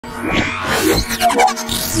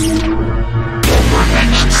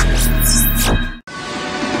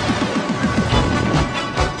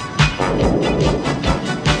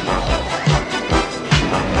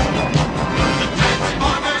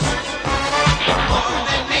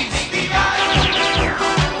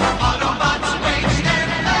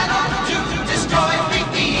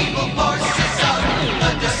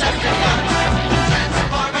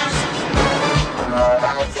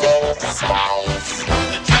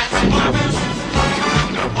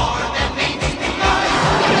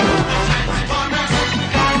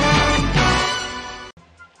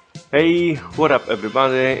Hey, what up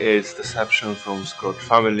everybody, it's Deception from Scorch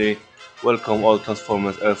Family. Welcome all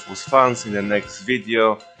Transformers EarthWars fans in the next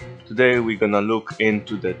video. Today we're gonna look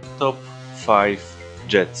into the top 5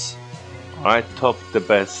 jets. Alright, top the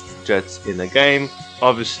best jets in the game.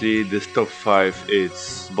 Obviously this top 5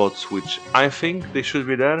 is bots which I think they should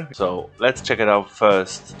be there. So let's check it out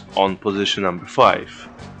first on position number 5.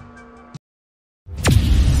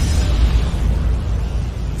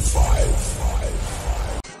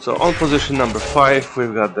 So on position number 5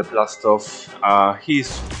 we've got the Blastov.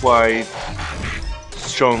 He's quite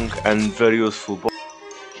strong and very useful bot.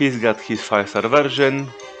 He's got his 5-star version,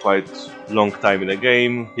 quite long time in the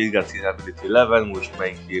game. He's got his ability 11, which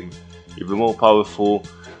makes him even more powerful.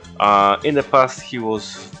 In the past he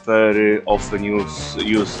was very often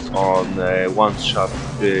used on one-shot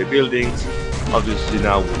buildings. Obviously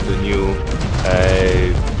now with the new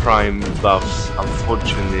prime buffs,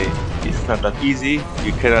 unfortunately it's not that easy.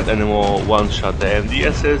 You cannot anymore one-shot the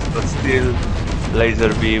MDSs, but still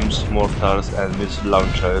laser beams, mortars and missile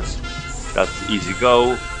launchers, that's easy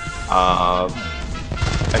go.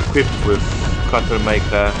 Equipped with Crater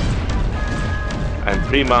Maker and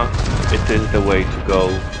Prima, it is the way to go,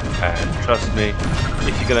 and trust me,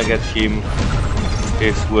 if you're gonna get him,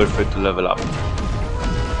 it's worth it to level up.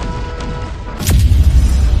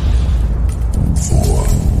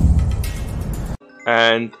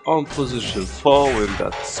 And on position 4 we've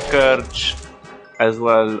got Scourge, as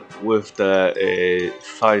well with the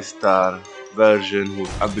 5-star version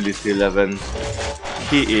with ability 11.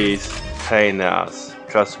 He is pain in the ass,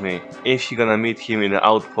 trust me. If you're gonna meet him in the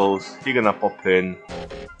outpost, he's gonna pop in.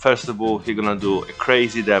 First of all, he's gonna do a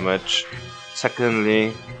crazy damage.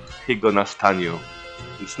 Secondly, he's gonna stun you.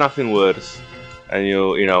 It's nothing worse. And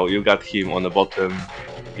you got him on the bottom,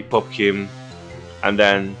 you pop him, and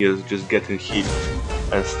then you're just getting hit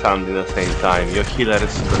and stunned at the same time. Your healer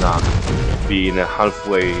is gonna be in a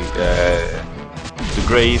halfway to the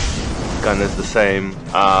grave. Gun is the same.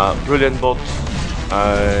 Brilliant bot.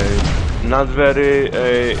 Not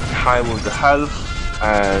very high with the health,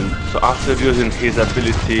 and so after using his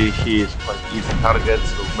ability, he is quite easy target.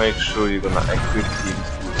 So make sure you're gonna equip him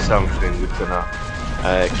with something which gonna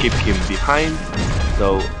keep him behind.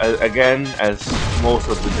 So again, as most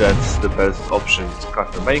of the jets, the best option is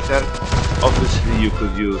Crater Maker. Obviously, you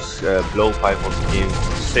could use blowpipe on him,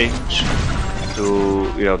 Singe, to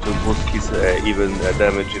boost his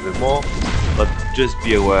damage even more. But just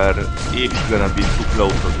be aware, if you're gonna be too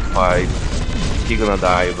close to the fight, he's gonna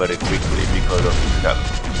die very quickly because of his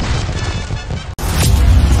health.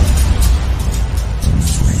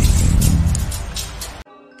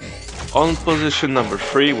 On position number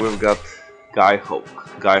 3 we've got Skyhawk.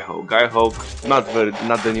 Not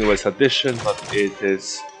the newest addition, but it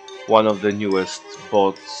is one of the newest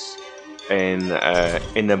bots in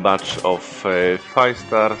a batch of 5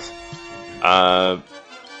 stars.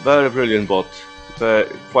 Very brilliant bot,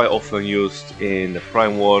 quite often used in the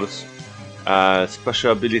Prime Wars.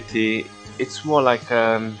 Special ability, it's more like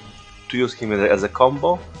to use him as a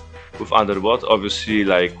combo with other bots. Obviously,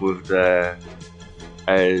 like with the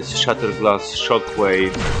Shatterglass,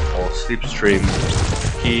 Shockwave or Slipstream,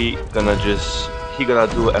 he gonna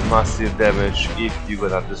do a massive damage if you're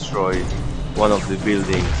gonna destroy one of the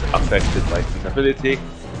buildings affected by his ability.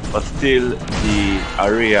 But still, the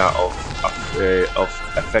area of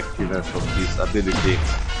effectiveness of this ability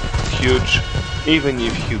is huge. Even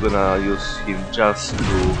if you're gonna use him just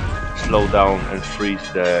to slow down and freeze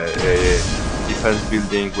the defense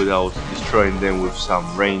building without destroying them with some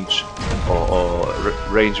range or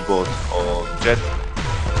range bot or jet,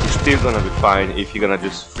 it's still gonna be fine if you're gonna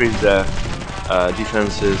just freeze the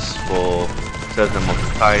defenses for a certain amount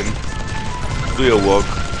of time, do your work,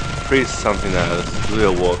 freeze something else, do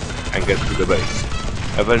your work, and get to the base.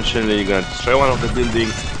 Eventually you're gonna destroy one of the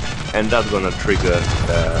buildings, and that's gonna trigger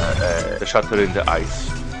the shatter in the ice.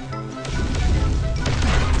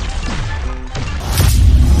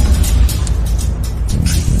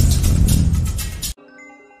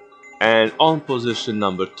 And on position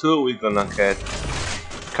number 2 we're gonna get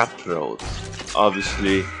Cutthroat.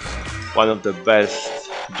 obviously one of the best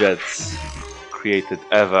jets created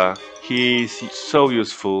ever. He's so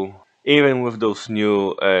useful, even with those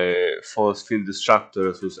new force field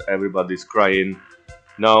destructors whose everybody's crying.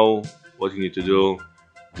 Now what you need to do: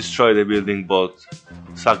 destroy the building bot,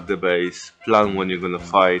 sack the base, plan when you're gonna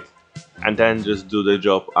fight, and then just do the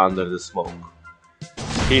job under the smoke.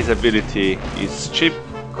 His ability is cheap,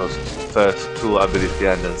 costs first 2 ability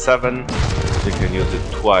and then 7. You can use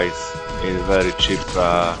it twice in very cheap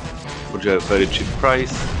for a very cheap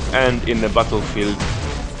price, and in the battlefield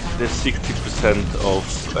the 60% of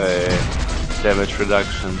damage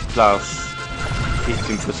reduction plus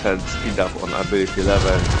 15% speed up on ability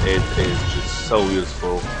level. It is just so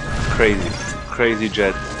useful. Crazy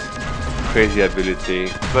jet, crazy ability,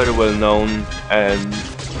 very well known and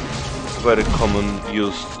very common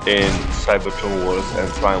used in Cybertron Wars and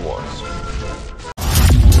Prime Wars.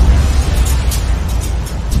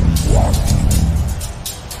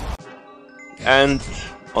 And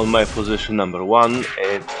on my position number 1,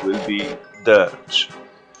 it will be Dirge.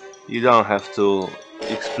 You don't have to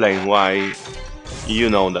explain why. You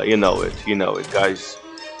know that, you know it, guys.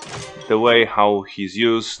 The way how he's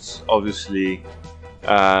used, obviously,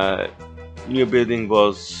 new building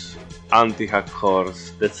was anti-hack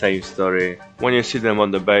cores, the same story. When you see them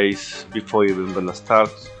on the base, before you're even gonna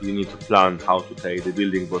start, you need to plan how to take the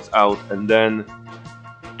building bots out, and then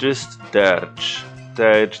just dirge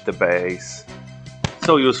the base.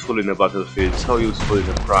 So useful in the battlefield, so useful in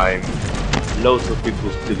the prime. Loads of people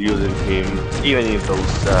still using him, even if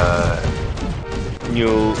those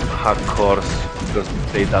new hack cores, because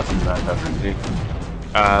they doesn't matter really.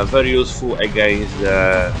 Very useful against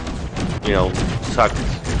the, sack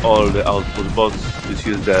all the output bots. Just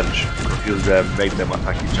use Dirge, confuse them, make them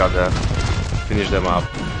attack each other, finish them up.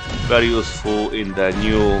 Very useful in the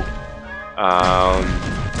new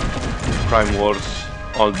Prime Wars,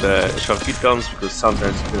 all the Sharkitons, because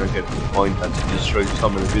sometimes you're gonna get to the point that you destroy so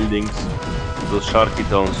many buildings. Those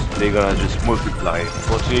Sharkitons, they're gonna just multiply.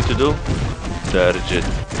 What you need to do? Dirge it.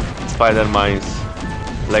 Spider mines,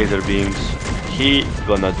 laser beams, he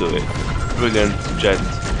gonna do it. Brilliant jet,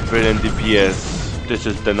 brilliant DPS. This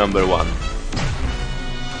is the number 1.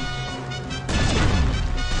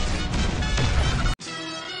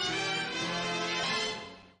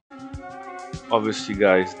 Obviously,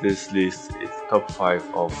 guys, this list is top 5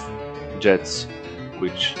 of jets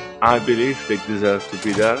which I believe they deserve to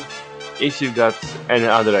be there. If you got any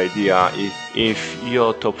other idea, if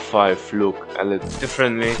your top 5 look a little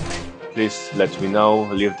differently, please let me know.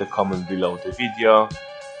 Leave the comment below the video,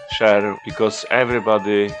 share, because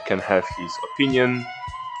everybody can have his opinion.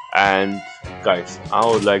 And guys, I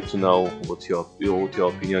would like to know what your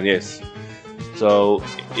opinion is. So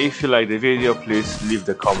if you like the video, please leave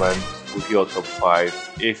the comment with your top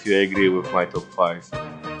 5. If you agree with my top 5,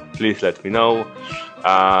 please let me know.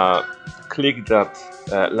 Click that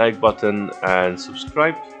like button and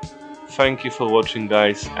subscribe. Thank you for watching,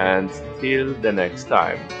 guys, and till the next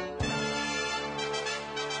time.